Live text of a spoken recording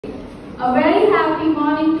A very happy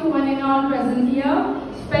morning to one and all present here,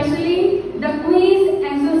 especially the quiz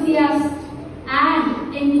enthusiasts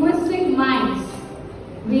and inquisitive minds.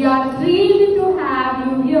 We are thrilled to have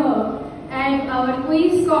you here at our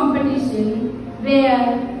quiz competition where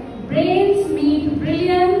brains meet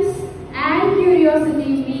brilliance and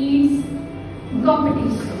curiosity meets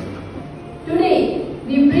competition. Today,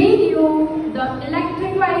 we bring you the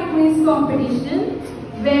electrified quiz competition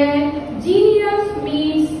where genius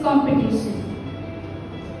meets competition.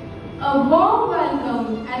 A warm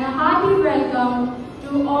welcome and a hearty welcome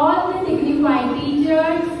to all the dignified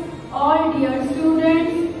teachers, all dear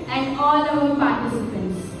students and all our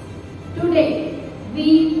participants. Today,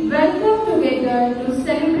 we welcome together to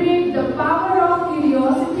celebrate the power of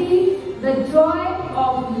curiosity, the joy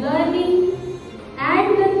of learning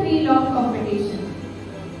and the thrill of competition.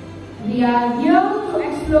 We are here to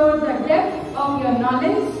explore the depth of your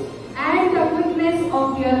knowledge and the quickness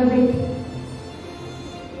of your wit.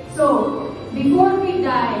 So, before we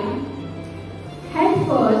dive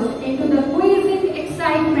headfirst into the quizzing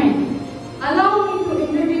excitement, allow me to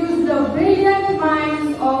introduce the brilliant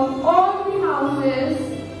minds of all the houses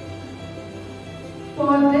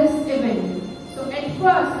for this event. So, at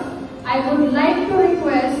first, I would like to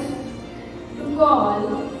request to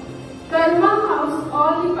call Karma House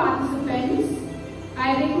all the participants. I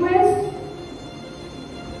request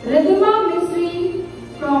Ridhima Misri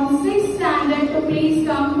from 6th standard to please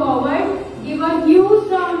come forward. Give a huge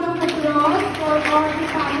round of applause for all the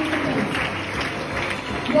participants.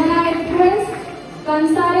 Then I request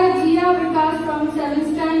Kansara Jia Vikas from 7th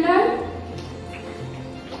standard.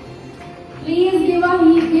 Please give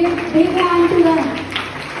big hand to them.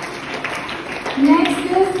 Next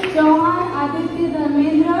is Chauhan Aditya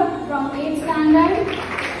Dharmendra from 8th standard.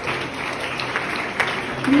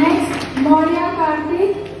 Next, Maurya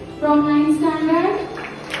Karthik from 9th standard.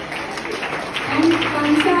 And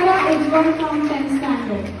Kansara Ujjwal from 10th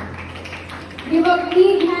standard. Give a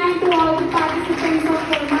big hand to all the participants of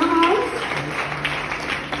Karma House.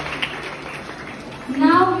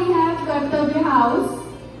 Now we have Kartavya House.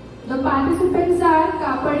 The participants are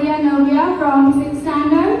Kapadia Navya from 6th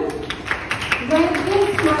standard. Vedvik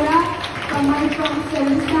Swara Kamal from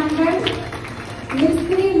 7th standard,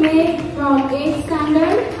 Mistry Meg from 8th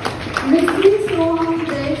standard, Mistry Soham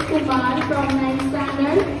Desh Kumar from 9th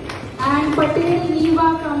standard, and Patel Niva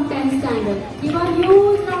from 10th standard. Give a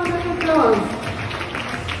huge round of applause.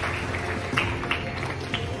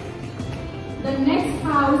 The next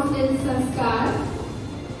house is Sanskar,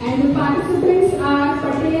 and the participants are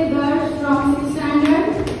Patel Darsh from 6th standard,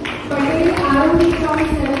 Patel Aruni from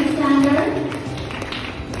 7th standard,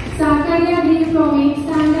 Sakarya Dev from 8th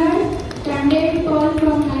standard, Tandel Paul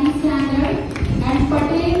from 9th standard, and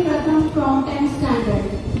Patel Pratham from 10th standard.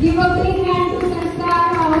 Give a big hand to Sanskar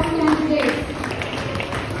House candidates.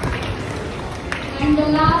 And the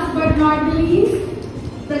last but not least,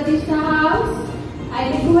 Pratishtha House. I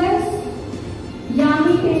request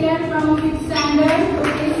Yami Taylor from 6th standard to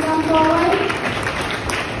please come forward.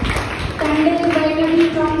 Tandel Vaidani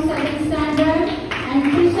from 7th standard, and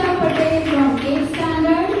Trisha Patel from 8th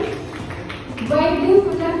standard. Vaidyu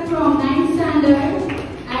Putak from 9th standard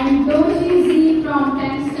and Doshi Z from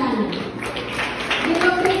 10th standard. Give a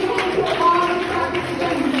big hand to all the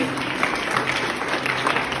participants.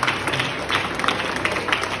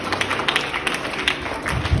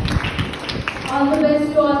 All the best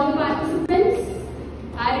to all the participants.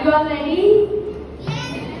 Are you all ready?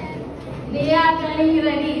 Yes. They are telling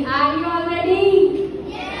ready. Are you all ready?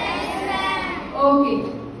 Yes, sir. Okay.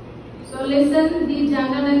 So listen the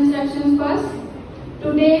general instructions first.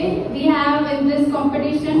 Today we have in this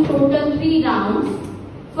competition total 3 rounds.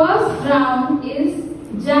 First round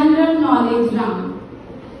is general knowledge round.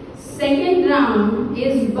 Second round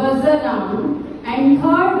is buzzer round. And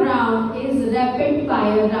third round is rapid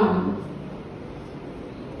fire round.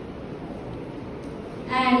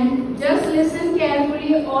 And just listen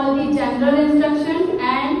carefully all the general instructions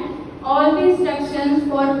and all the instructions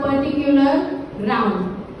for particular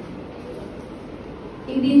round.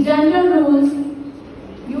 In the general rules,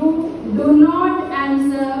 you do not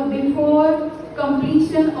answer before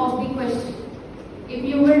completion of the question. If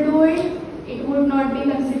you will do it, it would not be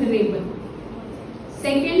considerable.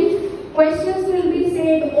 Second, questions will be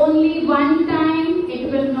said only one time,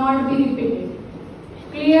 it will not be repeated.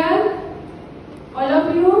 Clear? All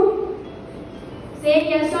of you? Say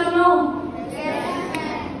yes or no?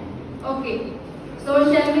 Yes. Okay.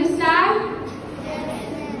 So shall we start?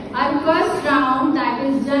 Our first round, that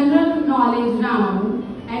is general knowledge round,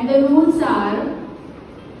 and the rules are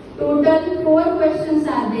total 4 questions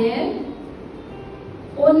are there.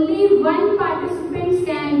 Only one participant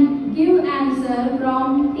can give answer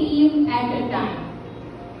from team at a time.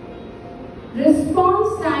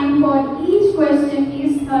 Response time for each question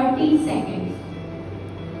is 30 seconds.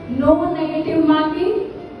 No negative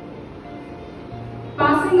marking.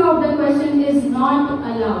 Passing of the question is not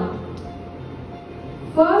allowed.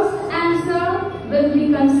 First answer will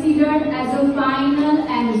be considered as a final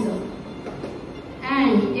answer.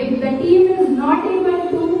 And if the team is not able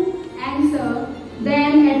to answer,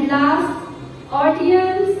 then at last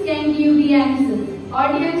audience can give the answer.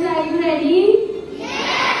 Audience, are you ready?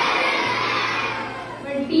 Yes!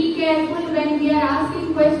 But be careful when we are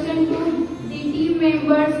asking question to the team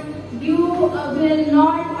members. You will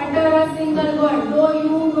not utter a single word, though you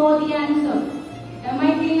know the answer. Am I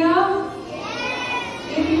clear?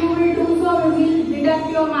 Yes! If you will do so, we will deduct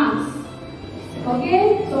your marks.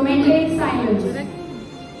 Okay? So maintain silence.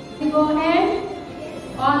 Go ahead.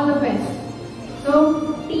 All the best. So,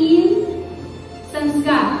 team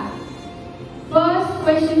Sanskar. First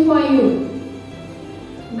question for you.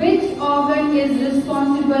 Which organ is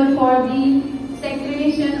responsible for the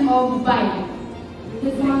secretion of bile?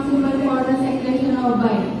 Responsible for the secretion of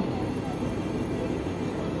bile.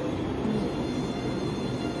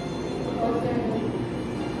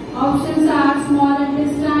 Options are small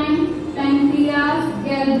intestine, pancreas,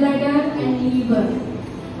 gallbladder and liver.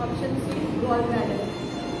 Option C, gallbladder.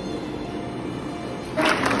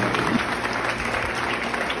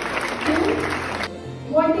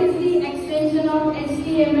 What is the extension of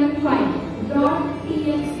HTML file?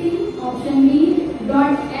 .txt, option B,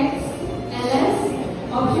 .xls,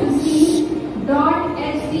 option C,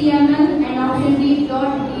 .html and option D,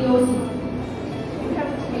 .doc.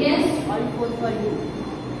 Yes? All four for you.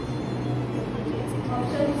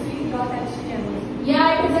 Option C, .html. Yeah,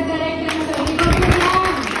 it is a correct answer. Give us a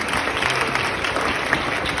hand.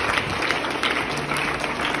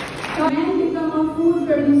 Man become a food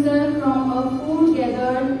producer from a food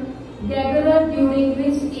gatherer during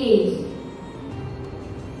which age?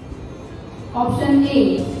 Option A,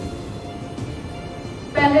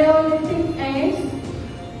 Paleolithic age,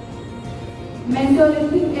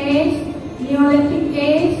 Mesolithic age, Neolithic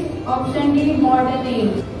age, option D, modern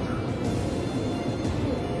age.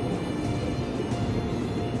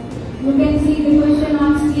 You can see the question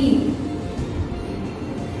on screen.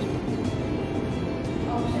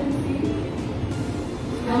 Option C.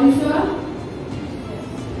 Are you sure?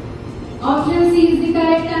 Option C is the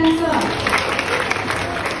correct answer.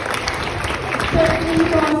 Question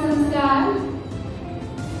for Sanskar.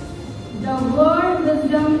 The word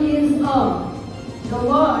wisdom is a. The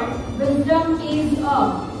word wisdom is a.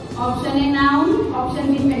 Option A noun, option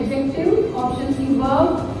B adjective, option C verb,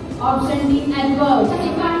 option D adverb.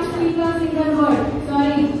 You can't speak a single word.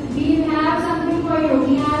 Sorry. We have something for you.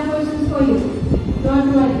 We have questions for you.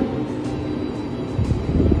 Don't worry.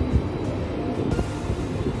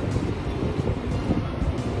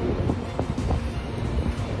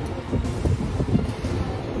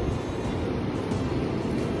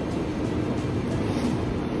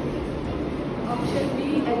 Option B,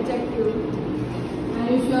 adjective. Are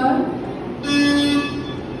you sure?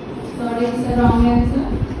 Sorry, it's the wrong answer.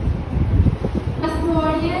 Ask the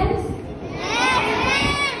audience.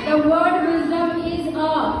 The word wisdom is a.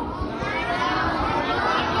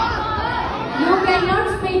 You cannot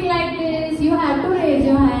speak like this. You have to raise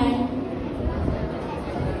your hand.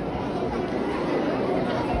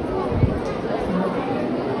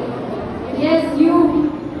 Yes, you.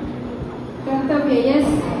 Kartavya, yes.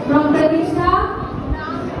 From Pratishtha?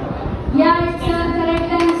 Yeah, it's a correct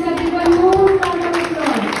answer. Give a huge round of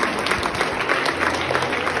applause.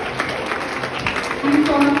 And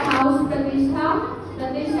for house Pratishtha.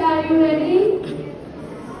 Pratishtha, are you ready?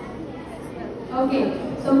 Okay.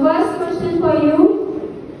 So first question for you.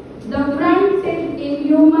 The front teeth in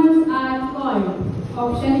humans are called.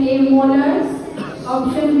 Option A, molars.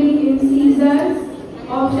 Option B, incisors.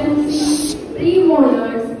 Option C,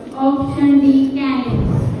 premolars. Option D,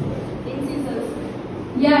 canines. Incisors.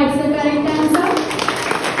 Yeah, it's the correct answer.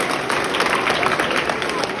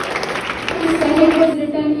 This Sahib was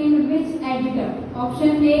written in which editor?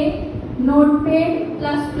 Option A, Notepad++.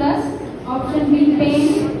 Option B,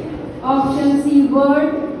 Paint. Option C, Word.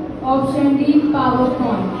 Option D,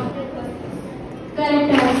 PowerPoint. Correct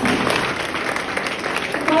answer.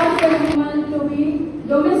 First animal to be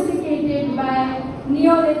domesticated by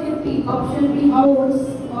Neolithic people. Option B, horse.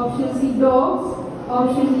 Option C, dogs.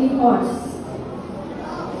 Option D, horse.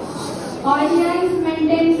 Audience,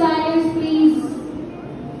 maintain silence, please.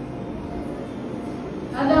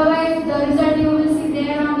 Otherwise, the result you will see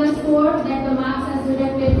there on the spot that the marks has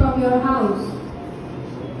deducted from your house.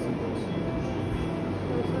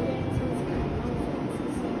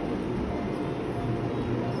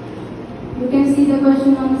 You can see the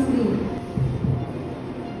question on the screen.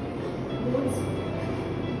 Boots.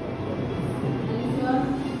 Are you sure?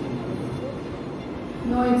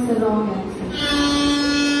 No, it's the wrong answer.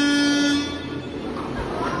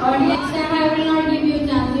 Audience, time I will not give you a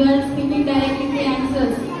chance. You are speaking directly the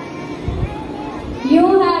answers. You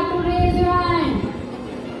have to raise your hand.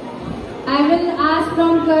 I will ask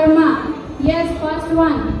from Karma. Yes, first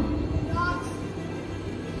one.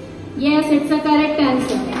 Yes, it's a correct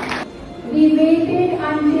answer. We waited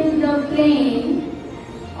until the plane.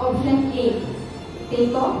 Option A,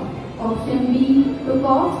 take off. Option B, took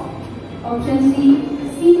off. Option C,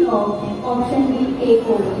 see off. Option D, take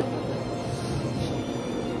over.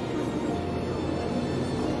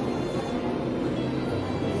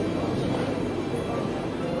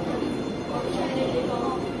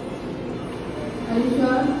 Are you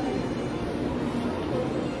sure?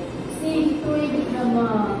 See, to it, the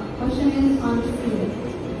question is on the screen.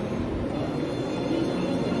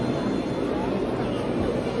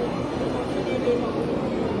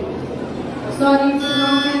 Sorry, it's the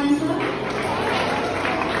wrong answer.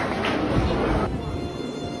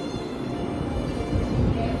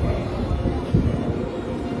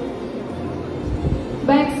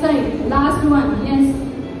 Backside, last one, yes.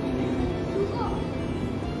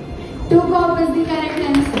 Took off is the correct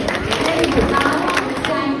answer. Very good. Now it's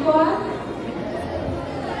time for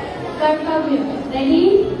Kartavya. Ready?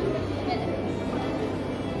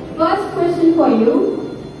 First question for you.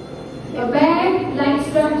 A bag-like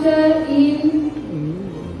structure in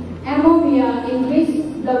ammonia in which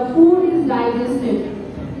the food is digested.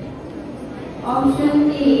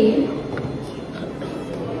 Option A,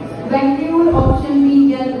 vacuole. Option B,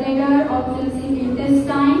 gallbladder. Option C,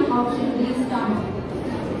 intestine. Option D, stomach.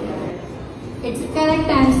 It's a correct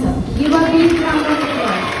answer. Give a big round of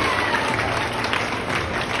applause.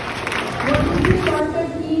 What is the shortcut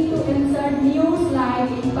key to insert new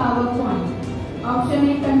slide in PowerPoint? Option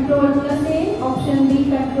A, Control plus A. Option B,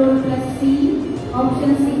 Control plus C.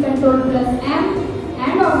 Option C, Control plus M.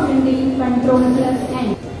 And option D, Control plus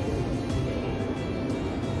N.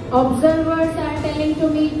 Observers are telling to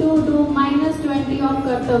me to do -20 of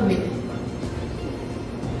Kartavya.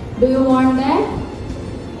 Do you want that?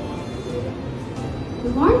 You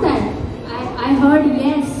want that? I heard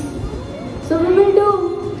yes. So we will do.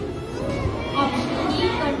 Option D,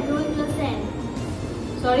 Control plus N.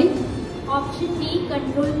 Sorry? Option D,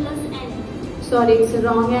 Control plus N. Sorry, it's the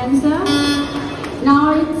wrong answer. Now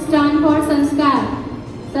it's time for Sanskar.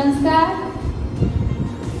 Sanskar?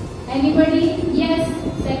 Anybody? Yes.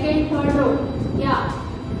 Second, third row. Yeah.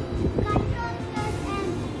 Control plus N.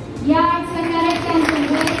 Yeah, it's the correct answer.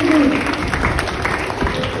 Very good.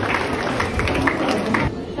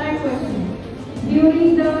 Third question. During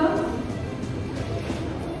the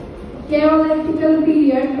Chaotic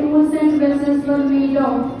period, tools and vessels were made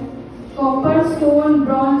of copper, stone,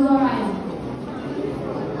 bronze or iron.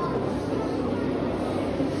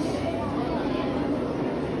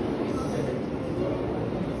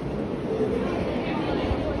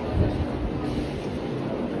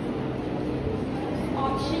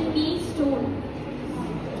 Option B, stone.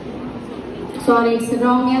 Sorry, it's the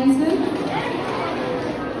wrong answer.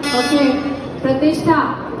 Okay, Pratishtha.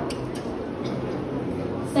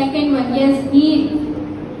 Second one, yes, heat.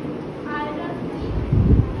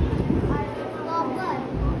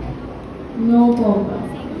 No copper.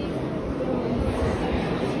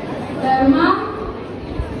 Dharma.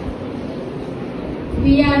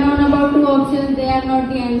 We are known about two options, they are not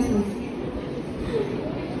the answers.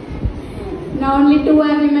 Now only two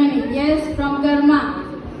are remaining. Yes, from Karma.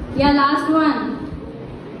 Yeah, last one.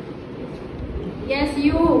 Yes,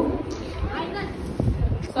 you.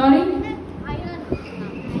 Sorry?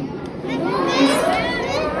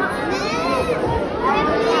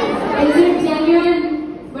 Is it genuine?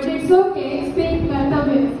 But it's okay. Speak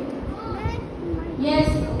Kartavya. Yes,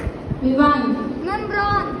 we won.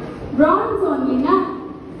 Bronze only, na?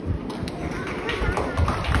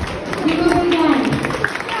 Give a big hand.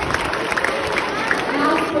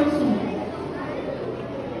 Last question.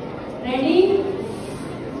 Ready?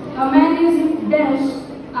 A man is dash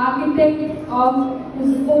architect of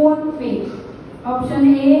his own fate. Option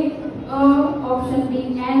A, option B,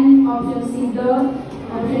 N, option C, the,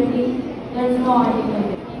 option D, there is no article.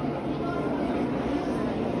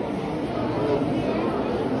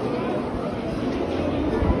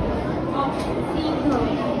 Option C, the.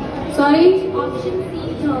 Sorry? Option C,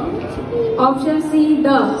 the. Option C,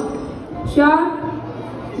 the. Sure?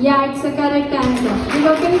 Yeah, it's a correct answer. Give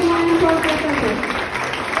a big hand for Kartavya.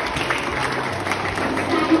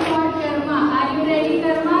 Time for Karma. Are you ready,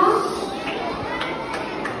 Karma?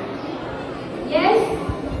 Yes?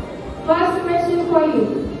 First for you.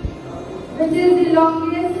 Which is the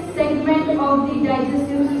longest segment of the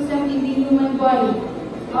digestive system in the human body?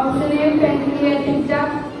 Option A, pancreatic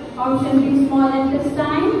duct. Option B, small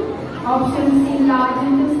intestine. Option C, large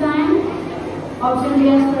intestine. Option D,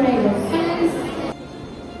 asparagus.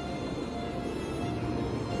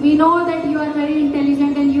 We know that you are very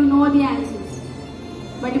intelligent and you know the answers.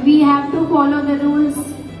 But we have to follow the rules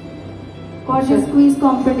for the quiz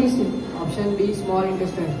competition. Option B, small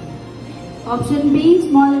intestine. Option B,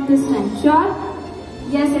 small intestine. Sure?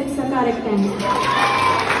 Yes, it's the correct answer.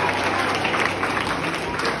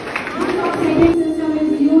 Which operating system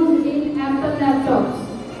is used in Apple laptops?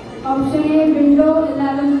 Option A, Windows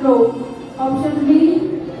 11 Pro. Option B,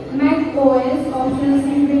 Mac OS. Option C,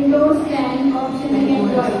 Windows 10. Option D,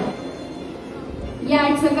 Android.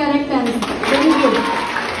 Yeah, it's the correct answer. Very good.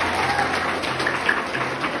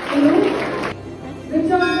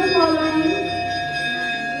 Which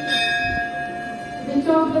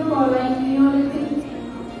of the following Neolithic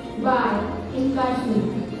bar in Kashmir?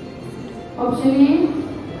 Option A,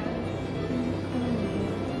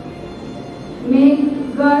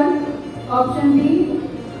 Meghgarh. Option B,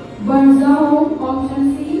 Barzaho. Option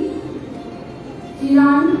C,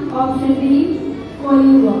 Chiran. Option D,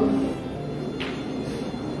 Koliwa.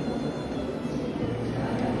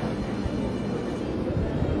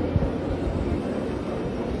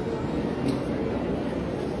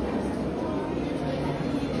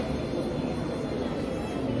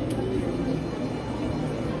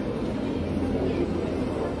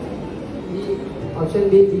 Option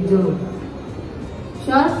B, Bijou.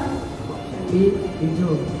 Sure? Option B,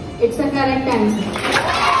 Bijou. It's a correct answer.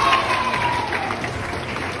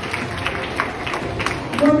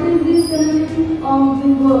 What is the synonym of the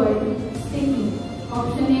word sticky?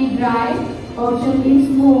 Option A, dry. Option B,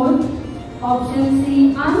 smooth. Option C,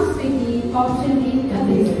 unsticky. Option D,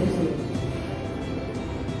 adhesive.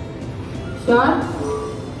 Sure?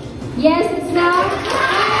 Yes, it's right.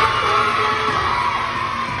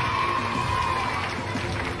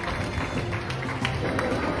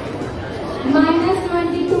 Minus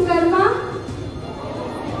 20 to karma.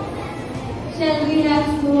 Shall we have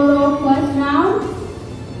score of first round?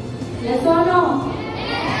 Yes or no?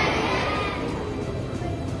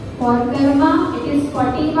 For karma, it is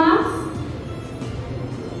 40 marks.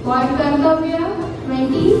 For kartavya,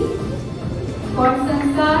 20. For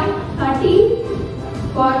sanskar, 30.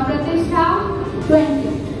 For pratishtha,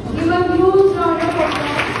 20. Give a huge round of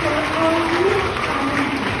applause for all the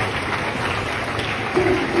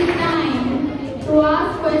 69 to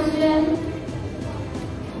ask question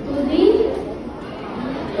to the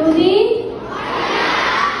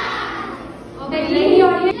ready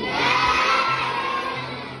audience.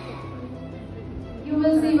 You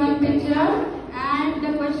will see one picture and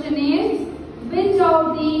the question is, which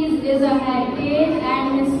of these is a heritage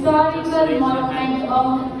and historical monument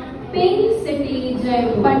of Pink City,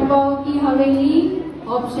 Jaipur? Patwao Ki Haveli.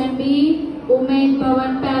 Option B, Umaid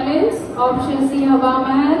Bhawan Palace. Option C, Hawa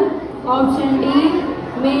Mahal. Option D,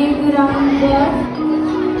 Meghrangarh.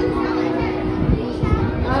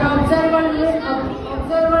 Our observer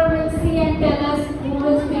will see and tell us who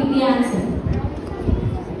will speak the answer.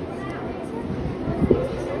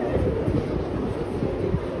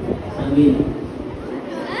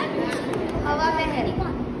 Hawa Mahal.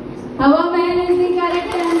 Hawa Mahal is the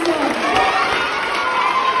correct answer.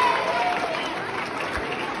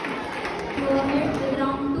 Go ahead with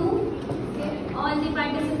round 2. All the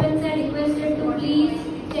participants are requested to please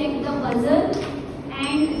check the buzzer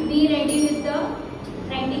and be ready with the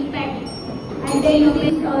writing pad. I'll tell you the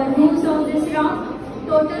rules of this round.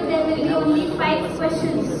 Total there will be only 5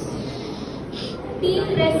 questions. Team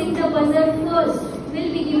pressing the buzzer first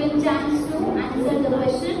will be given chance to answer the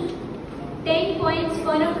question. 10 points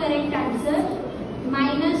for a correct answer,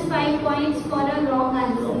 minus 5 points for a wrong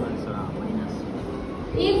answer.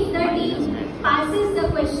 If the team passes the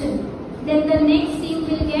question, then the next team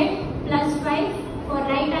will get plus 5 for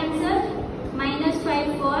right answer, minus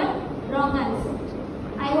 5 for wrong answer.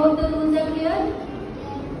 I hope the rules are clear.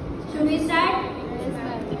 Should we start?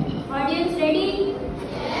 Audience ready?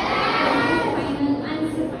 Final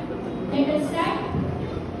answer. Let us start.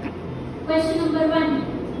 Question number 1.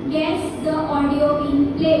 Guess the audio being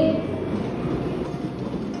played.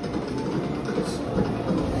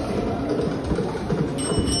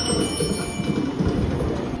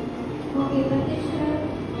 Okay, Pratishtha.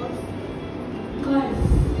 Girls.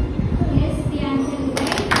 Yes, the answer is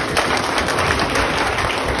right.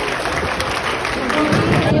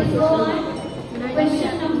 Okay, let's go on.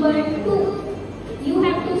 Question number 2. You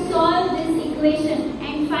have to solve this equation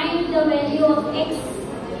and find the value of x.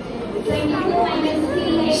 22 minus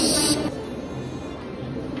 3x minus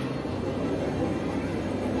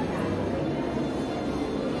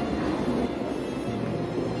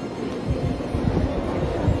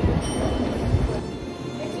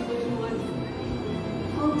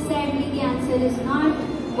the answer is not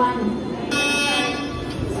 1.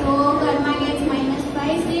 So Karma gets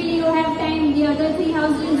 -5. Still you have time. The other 3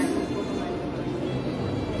 houses.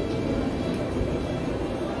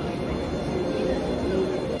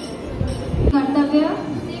 Kartavya.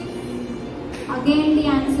 Again the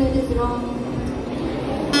answer is wrong.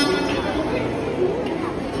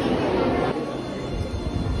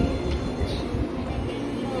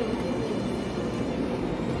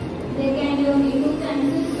 There can be only 2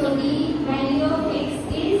 chances, so the value of x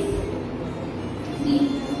is 3.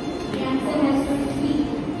 The answer has to be 3.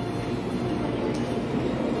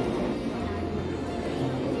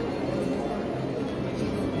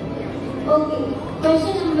 Okay,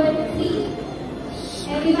 question number 3.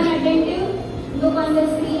 Everyone attentive? Look on the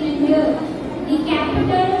screen and hear. The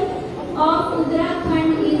capital of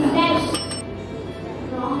Uttarakhand is dash.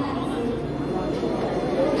 Wrong answer.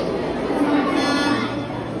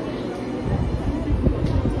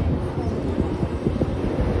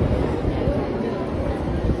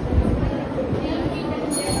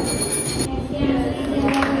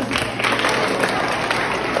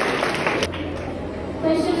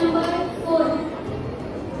 Question number 4.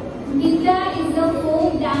 Gidda is the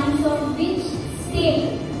folk dance of which state?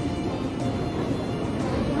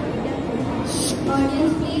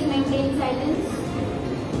 Audience, please maintain silence.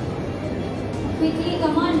 Quickly,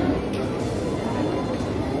 come on.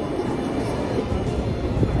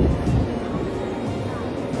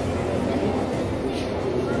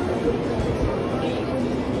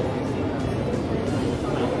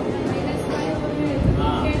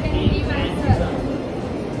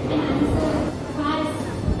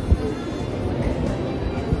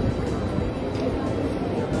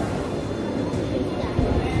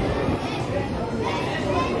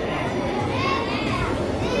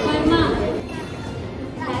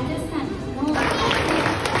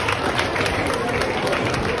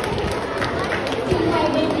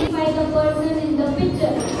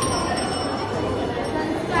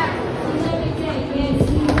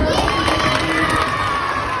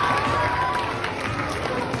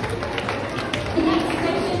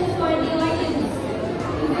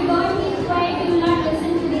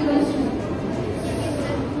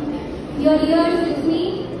 Your ears with me,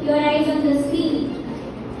 your eyes on the screen.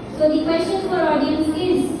 So the question for audience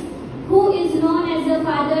is, who is known as the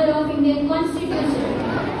father of Indian Constitution?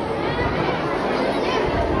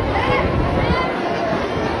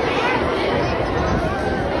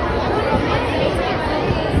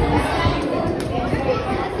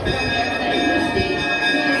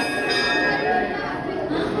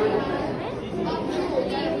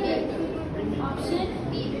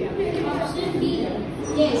 Option B.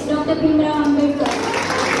 Yes, Dr. Bhimrao Ambedkar.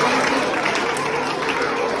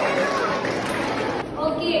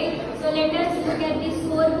 Okay, so let us look at the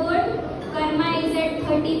scoreboard. Karma is at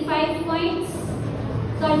 35 points.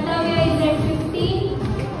 Kartavya is at 15.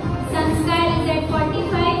 Sanskar is at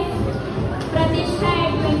 45. Pratishtha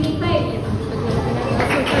at 25.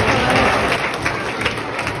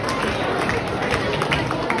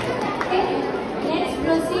 Okay, let's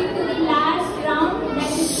proceed to the last round,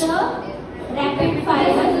 that is the rapid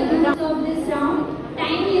fire. Of this round,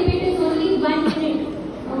 time limit is only 1 minute.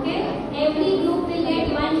 Okay, every group will get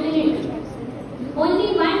 1 minute. Only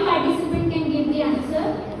one participant can give the answer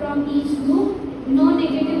from each group. No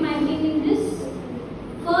negative marking in this.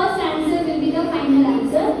 First answer will be the final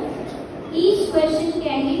answer. Each question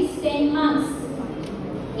carries 10 marks.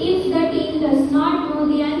 If the team does not know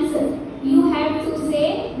the answer, you have to say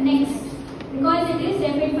next, because it is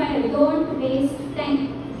rapid fire. Don't waste time.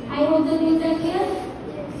 I hope the rules are clear.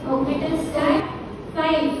 Okay, let us start.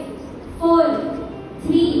 5, 4,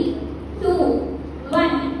 3, 2,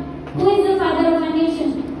 1. Who is the father of our nation?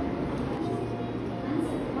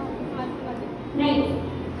 Right.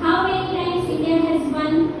 How many times India has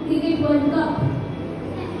won Cricket World Cup?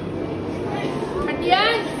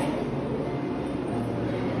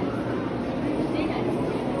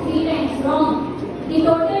 3 times. Wrong. The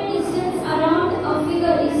total distance around a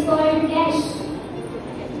figure is called dash.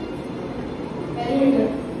 Very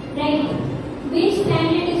good. Right. Which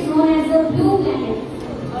planet is known as the blue planet?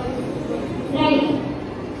 Right.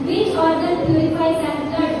 Which organ purifies our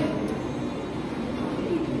blood?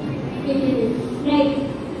 Right.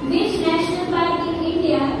 Which national park in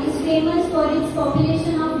India is famous for its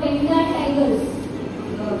population of Bengal tigers?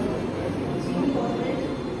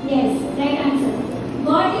 Yes, right answer.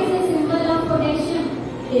 What is the symbol of potassium?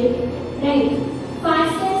 Right.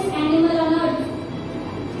 Fastest animal on earth?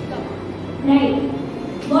 Right.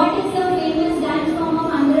 What is the famous dance form of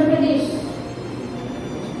Andhra Pradesh?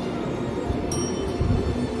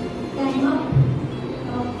 Time up.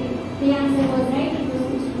 Okay. The answer was right. It was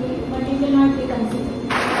Kuchipudi, but it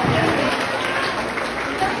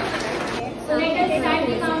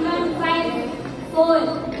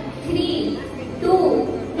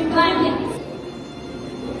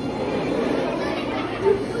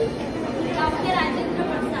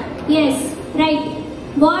Yes, right.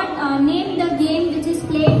 What name the game which is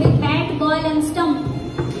played with bat, ball and stump?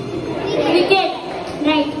 Cricket.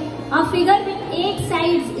 Right. A figure with 8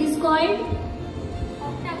 sides is called?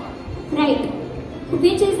 Right.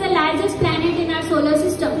 Which is the largest planet in our solar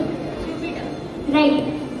system? Right.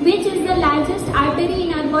 Which is the largest artery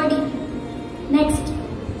in our body? Next.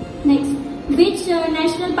 Which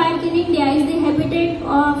national park in India is the habitat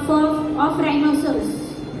of rhinoceros?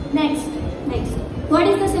 Next. What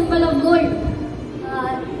is the symbol of gold?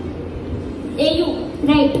 AU.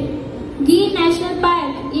 Right. Gir National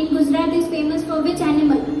Park in Gujarat is famous for which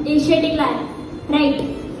animal? Asiatic lion. Right.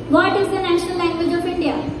 What is the national language of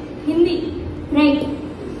India? Hindi. Right.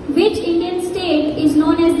 Which Indian state is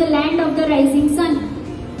known as the land of the rising sun?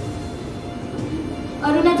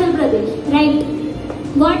 Arunachal Pradesh. Right.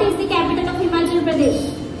 What is the capital of Himachal Pradesh?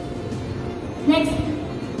 Next.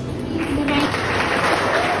 Right.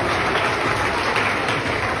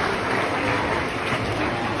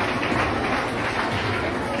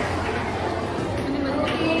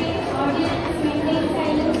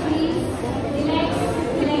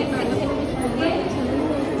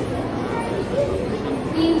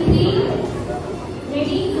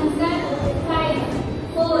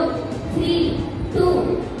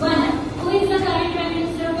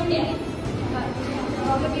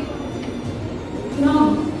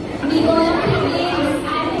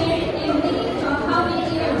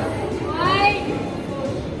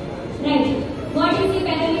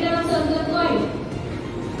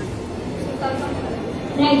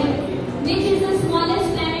 Right. Which is the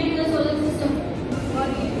smallest planet in the solar system?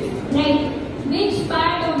 Right. Which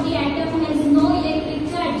part of the atom has no electric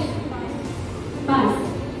charge? Pass.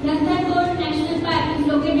 Ranthambore National Park is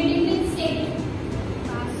located in which state?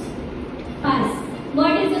 Pass.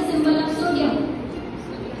 What is the symbol of sodium?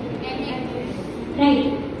 Right.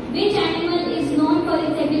 Which animal is known for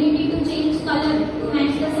its ability to change color to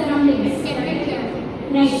match the surroundings?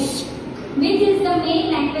 Right. Which is the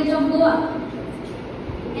main language of Goa?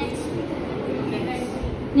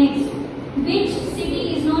 Next. Which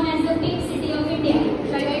city is known as the pink city of India?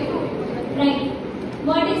 Right.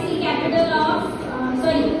 What is the capital of,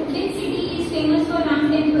 which city is famous for Ram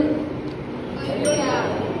Temple?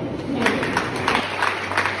 Right.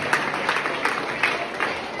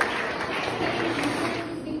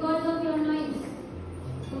 Because of your noise.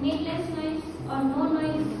 So make less noise or no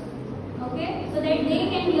noise. Okay? So that they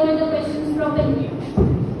can hear the questions properly.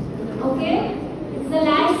 Okay? It's the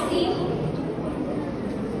last team.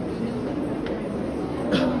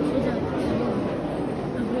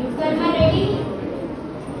 Karma ready?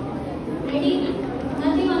 Ready?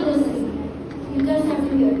 Nothing on the screen. You just have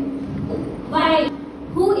to hear. Why?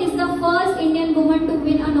 Who is the first Indian woman to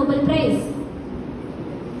win a Nobel Prize?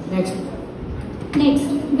 Next.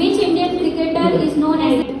 Which Indian cricketer is known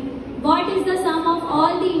as? What is the sum of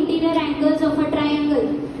all the interior angles of a triangle?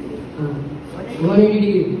 180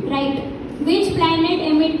 degree. Right. Which planet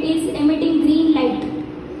is emitting green light?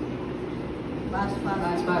 Pass.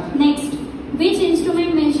 Next. Which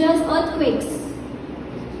instrument measures earthquakes?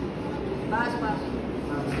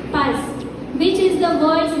 Pass. Which is the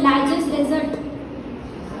world's largest desert?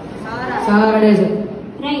 Sahara Desert.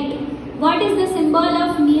 Right. What is the symbol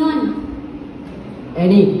of neon?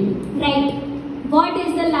 Any. Right. What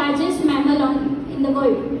is the largest mammal in the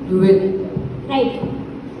world? Duvet. Right.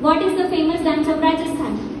 What is the famous dance of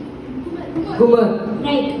Rajasthan? Kumar.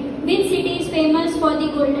 Right. Which city is famous for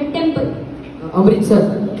the Golden Temple? Amritsar.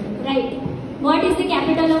 Right. What is the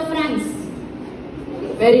capital of France?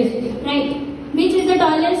 Paris. Right. Which is the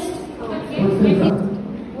tallest? Okay. Well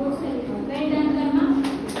done, Karma.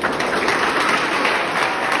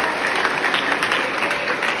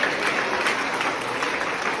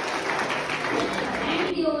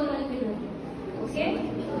 And the overall winner. Okay.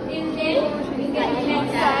 Till then, we can relax.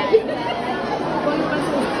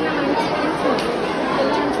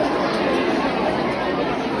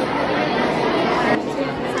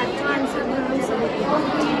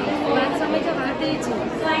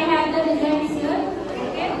 So I have the results here.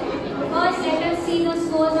 Okay. First, let us see the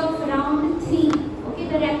scores of round 3. Okay,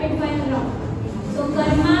 the rapid fire round. So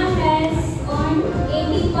Karma has earned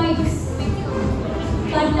 80 points.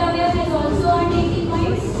 Kartavya has also earned 80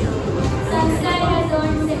 points. Sanskar has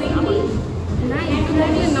earned 70. And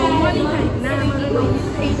Pranishta has earned 70 points.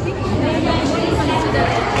 Please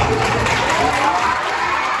clap.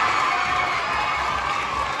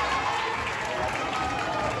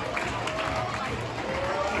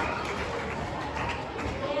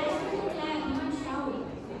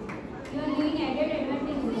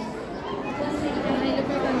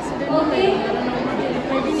 Okay,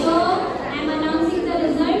 so I am announcing the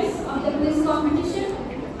results of the quiz competition.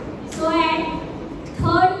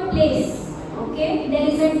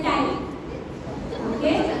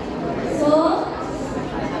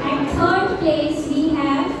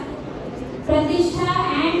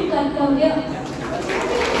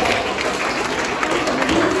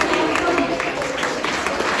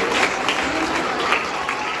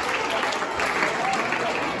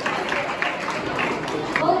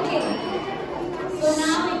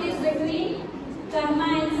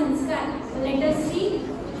 So let us see.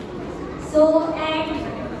 So and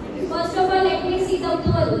first of all, let me see the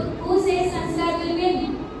poll. Who says Sanskar will win?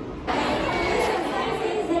 Sanskar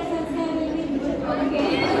says that Sanskar will win. Okay.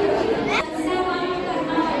 Sanskar वाला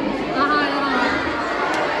करना है.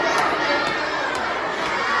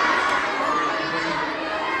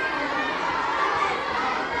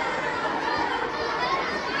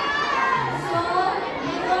 So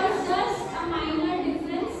there was just a minor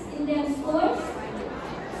difference in their scores.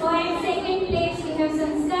 So at second place we have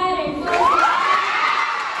Sanskar and first.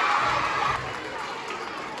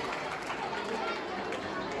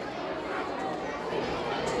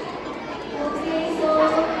 Okay, so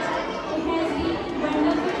it has been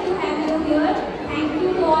wonderful to have you here.